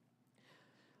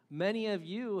 Many of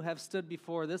you have stood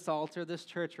before this altar, this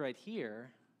church right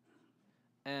here,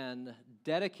 and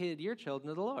dedicated your children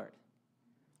to the Lord.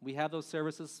 We have those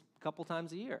services a couple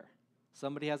times a year.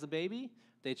 Somebody has a baby,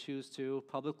 they choose to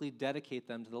publicly dedicate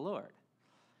them to the Lord.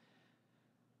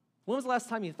 When was the last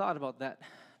time you thought about that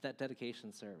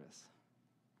dedication service?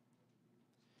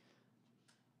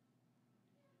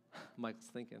 Mike's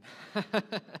thinking.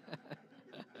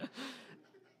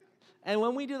 And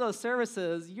when we do those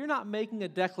services, you're not making a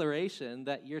declaration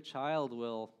that your child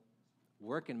will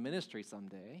work in ministry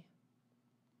someday.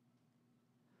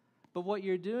 But what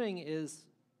you're doing is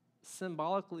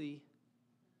symbolically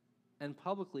and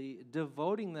publicly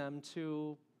devoting them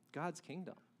to God's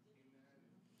kingdom.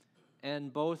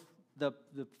 And both the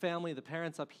family, the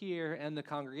parents up here, and the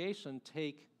congregation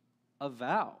take a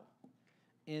vow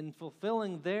in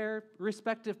fulfilling their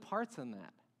respective parts in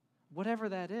that, whatever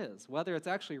that is, whether it's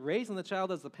actually raising the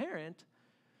child as the parent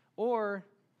or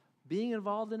being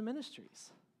involved in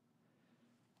ministries.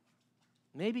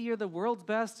 Maybe you're the world's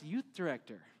best youth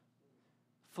director.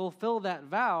 Fulfill that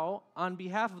vow on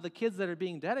behalf of the kids that are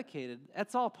being dedicated.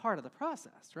 That's all part of the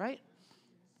process, right?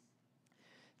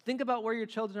 Think about where your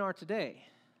children are today.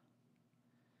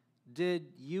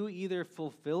 Did you either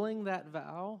fulfilling that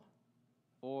vow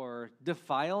or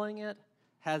defiling it,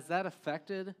 has that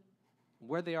affected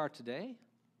where they are today?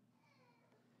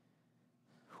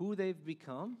 Who they've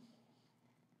become?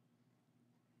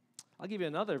 I'll give you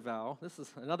another vow. This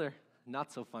is another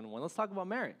not so fun one. Let's talk about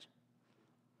marriage.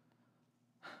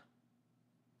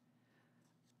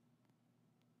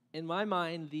 In my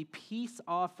mind, the peace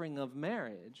offering of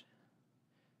marriage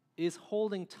is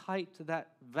holding tight to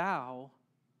that vow,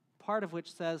 part of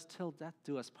which says, "Till death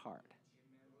do us part."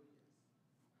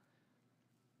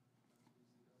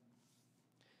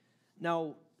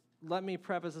 Now, let me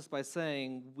preface this by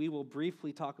saying we will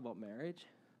briefly talk about marriage.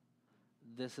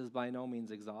 This is by no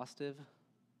means exhaustive.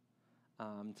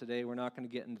 Today, we're not going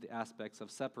to get into the aspects of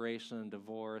separation and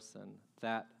divorce and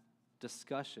that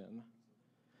discussion.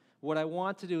 What I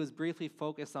want to do is briefly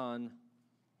focus on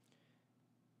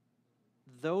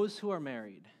those who are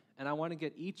married, and I want to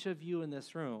get each of you in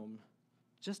this room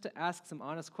just to ask some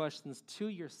honest questions to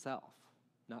yourself,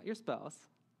 not your spouse,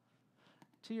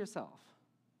 to yourself,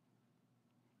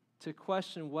 to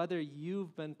question whether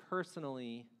you've been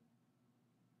personally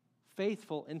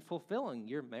faithful in fulfilling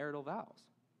your marital vows.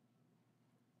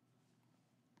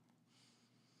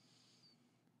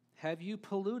 Have you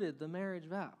polluted the marriage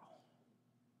vow?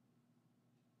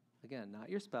 Again, not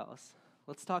your spouse.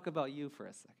 Let's talk about you for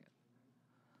a second.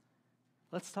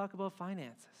 Let's talk about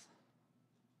finances.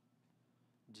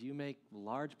 Do you make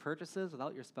large purchases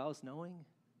without your spouse knowing?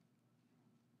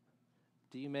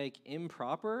 Do you make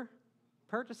improper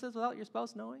purchases without your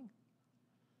spouse knowing?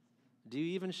 Do you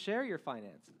even share your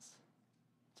finances?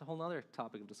 It's a whole other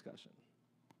topic of discussion.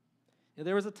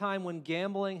 There was a time when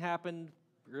gambling happened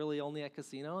really only at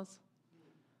casinos.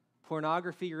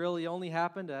 Pornography really only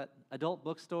happened at adult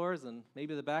bookstores and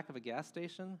maybe the back of a gas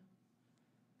station.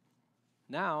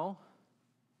 Now,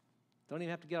 don't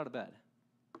even have to get out of bed.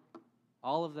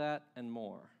 All of that and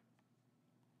more.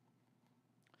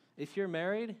 If you're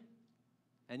married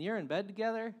and you're in bed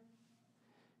together,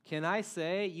 can I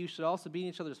say you should also be in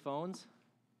each other's phones?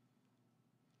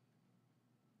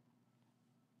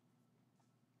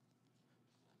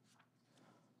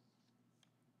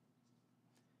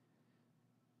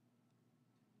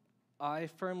 I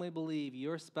firmly believe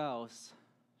your spouse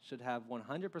should have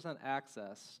 100%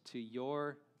 access to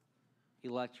your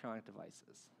electronic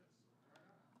devices.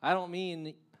 I don't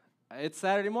mean, it's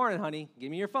Saturday morning, honey, give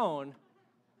me your phone.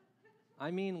 I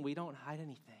mean, we don't hide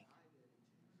anything.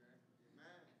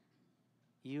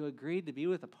 You agreed to be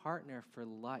with a partner for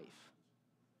life.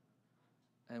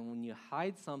 And when you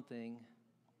hide something,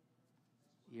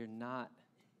 you're not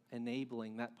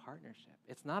enabling that partnership.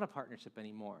 It's not a partnership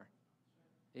anymore.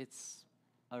 It's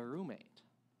a roommate.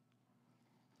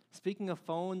 Speaking of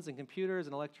phones and computers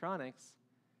and electronics,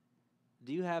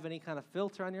 do you have any kind of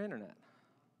filter on your internet?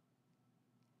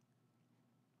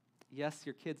 Yes,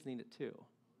 your kids need it too.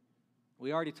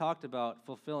 We already talked about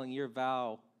fulfilling your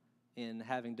vow in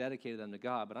having dedicated them to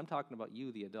God, but I'm talking about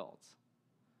you, the adults.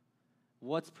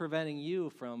 What's preventing you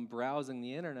from browsing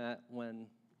the internet when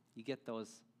you get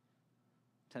those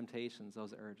temptations,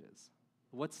 those urges?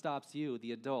 What stops you,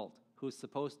 the adult, who's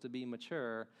supposed to be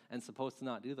mature and supposed to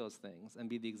not do those things and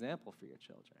be the example for your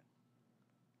children?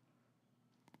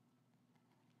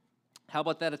 How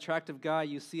about that attractive guy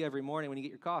you see every morning when you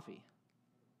get your coffee?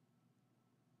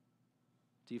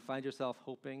 Do you find yourself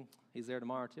hoping he's there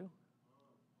tomorrow too?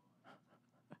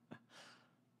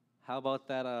 How about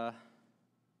that,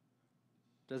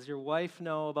 does your wife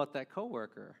know about that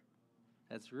coworker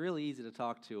that's really easy to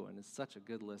talk to and is such a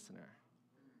good listener?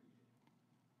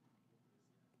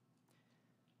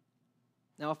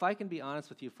 Now, if I can be honest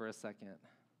with you for a second,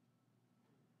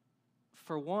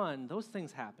 for one, those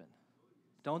things happen,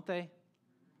 don't they?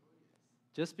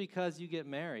 Just because you get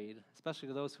married, especially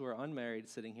to those who are unmarried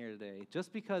sitting here today,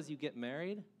 just because you get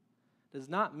married does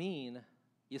not mean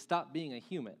you stop being a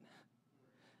human.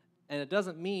 And it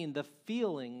doesn't mean the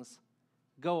feelings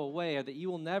go away or that you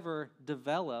will never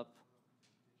develop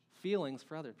feelings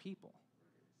for other people.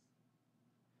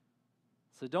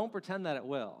 So don't pretend that it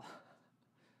will.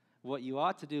 What you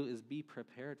ought to do is be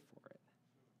prepared for it.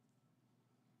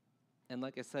 And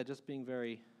like I said, just being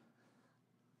very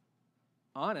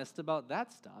honest about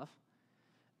that stuff,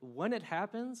 when it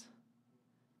happens,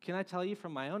 can I tell you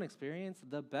from my own experience,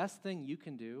 the best thing you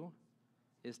can do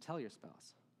is tell your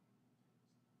spouse.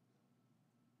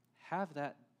 Have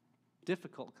that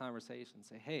difficult conversation.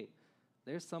 Say, hey,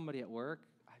 there's somebody at work.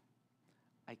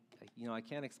 I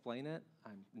can't explain it.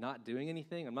 I'm not doing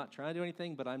anything. I'm not trying to do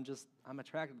anything, but I'm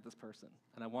attracted to this person,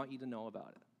 and I want you to know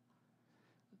about it.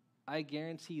 I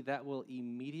guarantee that will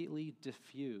immediately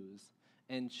diffuse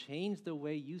and change the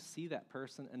way you see that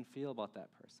person and feel about that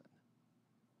person.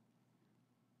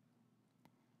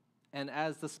 And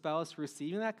as the spouse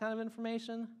receiving that kind of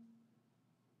information,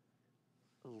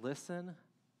 listen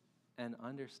and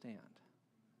understand.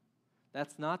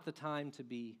 That's not the time to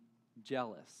be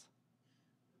jealous.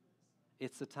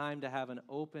 It's the time to have an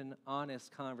open,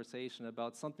 honest conversation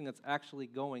about something that's actually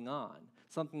going on,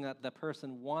 something that the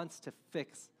person wants to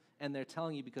fix, and they're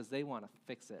telling you because they want to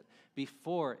fix it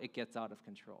before it gets out of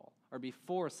control or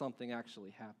before something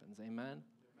actually happens. Amen?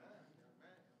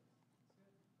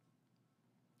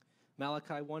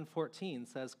 Malachi 1:14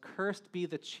 says, "Cursed be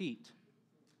the cheat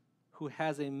who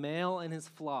has a male in his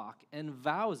flock and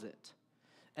vows it,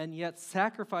 and yet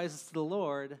sacrifices to the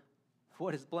Lord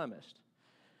what is blemished.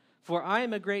 For I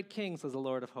am a great king, says the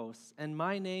Lord of hosts, and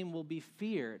my name will be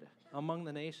feared among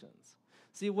the nations."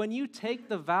 See, when you take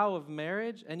the vow of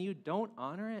marriage and you don't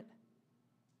honor it,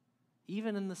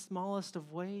 even in the smallest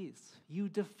of ways, you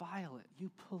defile it, you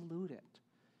pollute it.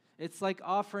 It's like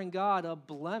offering God a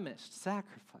blemished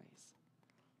sacrifice.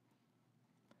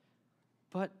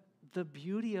 But the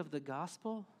beauty of the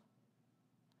gospel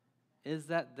is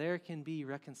that there can be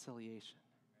reconciliation.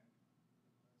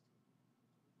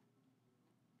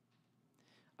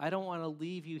 I don't want to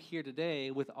leave you here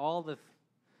today with all the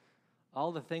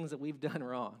things that we've done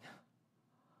wrong.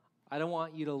 I don't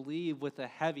want you to leave with a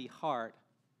heavy heart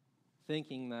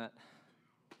thinking that,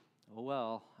 oh,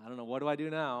 well, I don't know, what do I do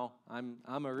now?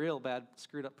 I'm a real bad,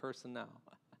 screwed up person now.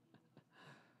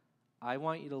 I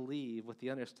want you to leave with the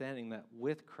understanding that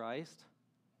with Christ,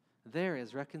 there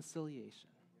is reconciliation.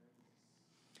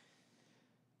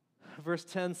 Verse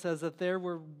 10 says that there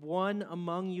were one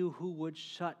among you who would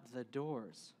shut the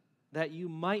doors, that you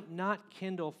might not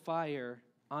kindle fire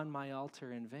on my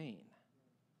altar in vain.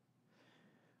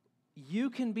 You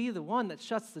can be the one that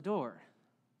shuts the door.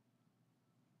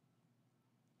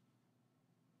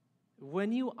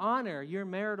 When you honor your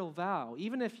marital vow,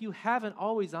 even if you haven't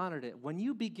always honored it, when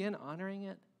you begin honoring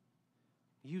it,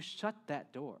 you shut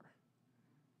that door.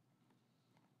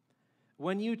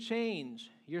 When you change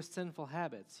your sinful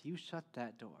habits, you shut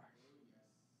that door.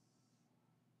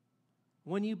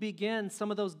 When you begin some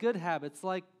of those good habits,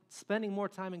 like spending more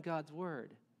time in God's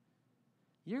Word,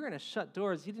 you're going to shut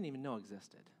doors you didn't even know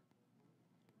existed.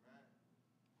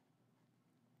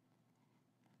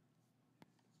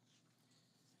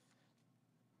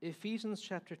 Ephesians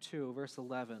chapter 2, verse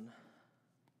 11.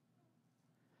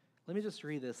 Let me just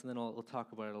read this and then we'll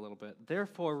talk about it a little bit.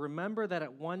 Therefore, remember that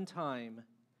at one time,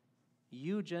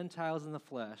 you Gentiles in the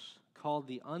flesh, called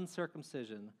the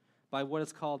uncircumcision by what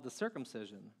is called the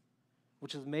circumcision,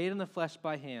 which is made in the flesh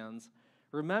by hands,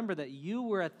 remember that you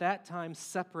were at that time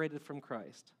separated from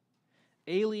Christ,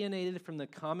 alienated from the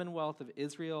commonwealth of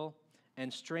Israel,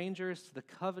 and strangers to the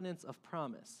covenants of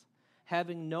promise,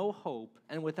 having no hope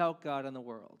and without God in the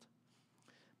world.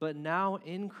 But now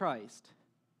in Christ,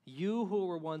 you who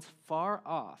were once far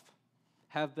off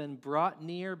have been brought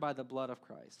near by the blood of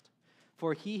Christ.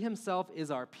 For he himself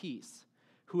is our peace,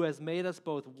 who has made us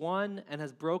both one and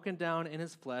has broken down in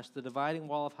his flesh the dividing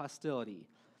wall of hostility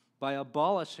by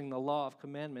abolishing the law of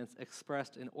commandments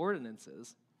expressed in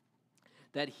ordinances,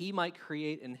 that he might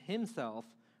create in himself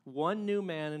one new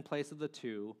man in place of the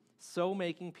two, so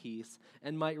making peace,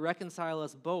 and might reconcile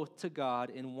us both to God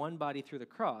in one body through the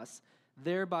cross,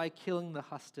 thereby killing the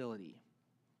hostility.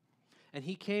 And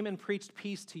he came and preached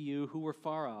peace to you who were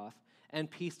far off, and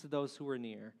peace to those who were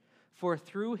near. For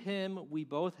through him we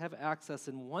both have access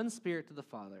in one Spirit to the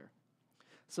Father.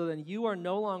 So then you are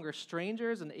no longer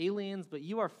strangers and aliens, but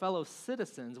you are fellow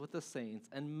citizens with the saints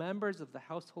and members of the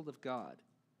household of God,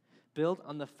 built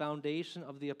on the foundation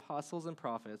of the apostles and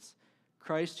prophets,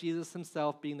 Christ Jesus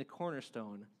himself being the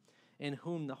cornerstone, in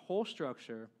whom the whole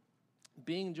structure,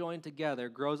 being joined together,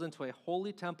 grows into a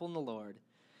holy temple in the Lord.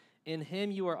 In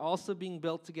him you are also being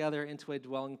built together into a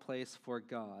dwelling place for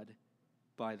God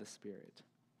by the Spirit.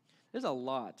 There's a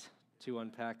lot to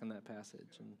unpack in that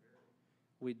passage, and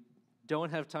we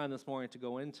don't have time this morning to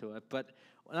go into it, but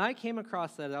when I came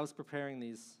across that, I was preparing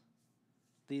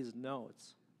these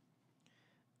notes.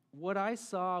 What I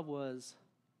saw was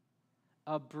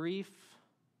a brief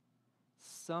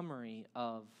summary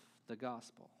of the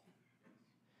gospel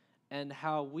and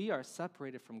how we are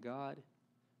separated from God.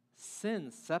 Sin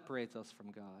separates us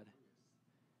from God.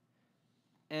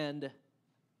 And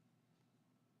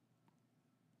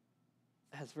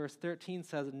as verse 13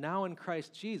 says, now in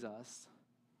Christ Jesus,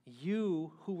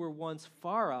 you who were once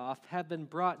far off have been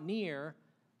brought near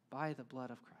by the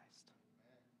blood of Christ.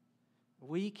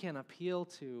 We can appeal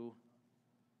to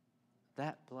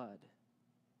that blood,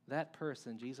 that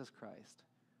person, Jesus Christ,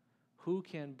 who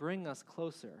can bring us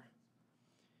closer.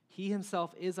 He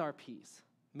himself is our peace,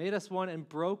 made us one and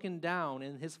broken down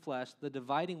in his flesh the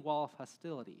dividing wall of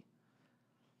hostility.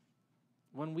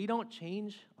 When we don't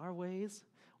change our ways,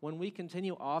 when we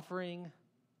continue offering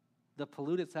the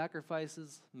polluted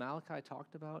sacrifices Malachi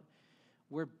talked about,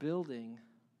 we're building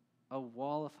a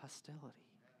wall of hostility.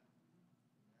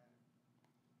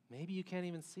 Maybe you can't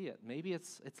even see it. Maybe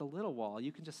it's a little wall.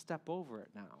 You can just step over it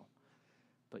now.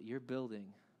 But you're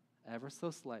building ever so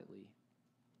slightly,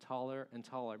 taller and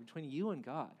taller, between you and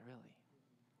God, really.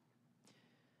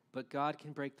 But God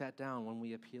can break that down when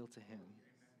we appeal to him.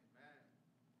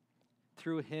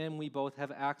 Through him, we both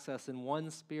have access in one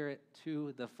Spirit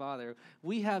to the Father.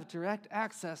 We have direct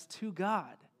access to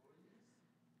God.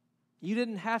 You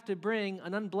didn't have to bring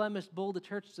an unblemished bull to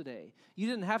church today. You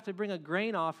didn't have to bring a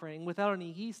grain offering without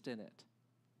any yeast in it.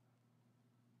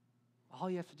 All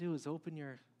you have to do is open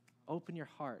your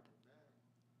heart,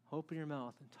 open your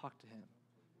mouth, and talk to him.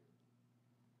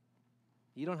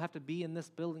 You don't have to be in this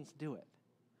building to do it.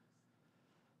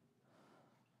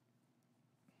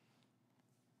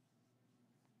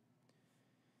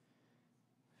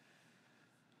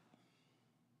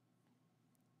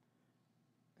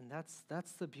 And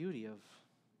that's the beauty of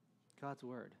God's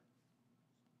Word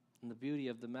and the beauty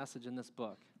of the message in this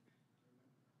book.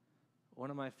 One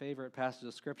of my favorite passages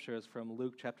of Scripture is from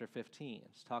Luke chapter 15. It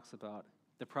talks about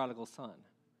the prodigal son.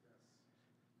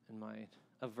 And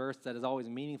a verse that is always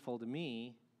meaningful to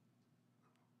me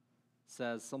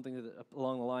says something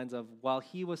along the lines of, while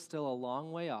he was still a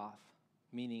long way off,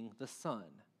 meaning the son,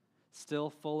 still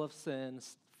full of sin,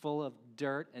 full of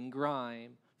dirt and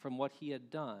grime from what he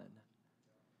had done,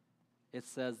 it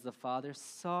says the Father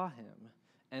saw him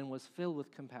and was filled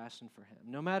with compassion for him.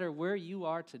 No matter where you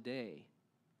are today,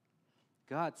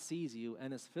 God sees you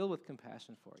and is filled with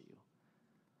compassion for you.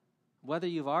 Whether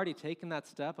you've already taken that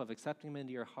step of accepting him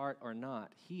into your heart or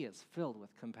not, he is filled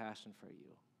with compassion for you.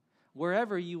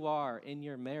 Wherever you are in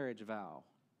your marriage vow,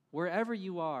 wherever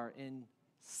you are in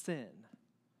sin,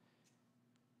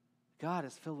 God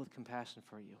is filled with compassion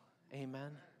for you.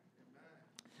 Amen?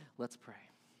 Let's pray.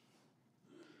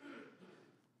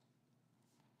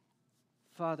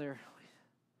 Father,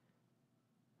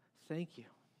 thank you.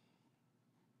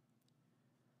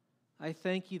 I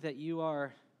thank you that you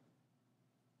are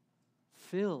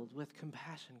filled with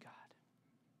compassion, God.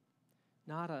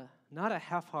 Not a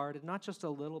half-hearted, not just a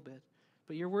little bit,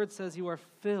 but your word says you are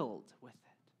filled with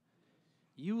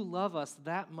it. You love us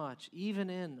that much, even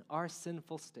in our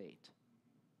sinful state.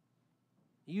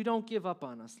 You don't give up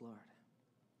on us, Lord.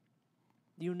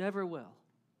 You never will.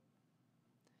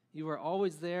 You are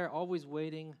always there, always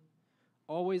waiting,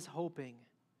 always hoping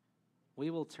we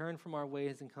will turn from our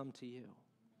ways and come to you.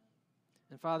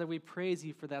 And Father, we praise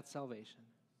you for that salvation.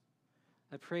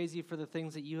 I praise you for the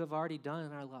things that you have already done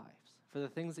in our lives, for the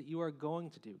things that you are going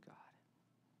to do, God.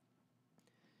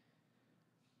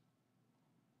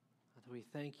 Father, we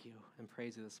thank you and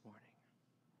praise you this morning.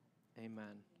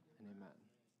 Amen and amen.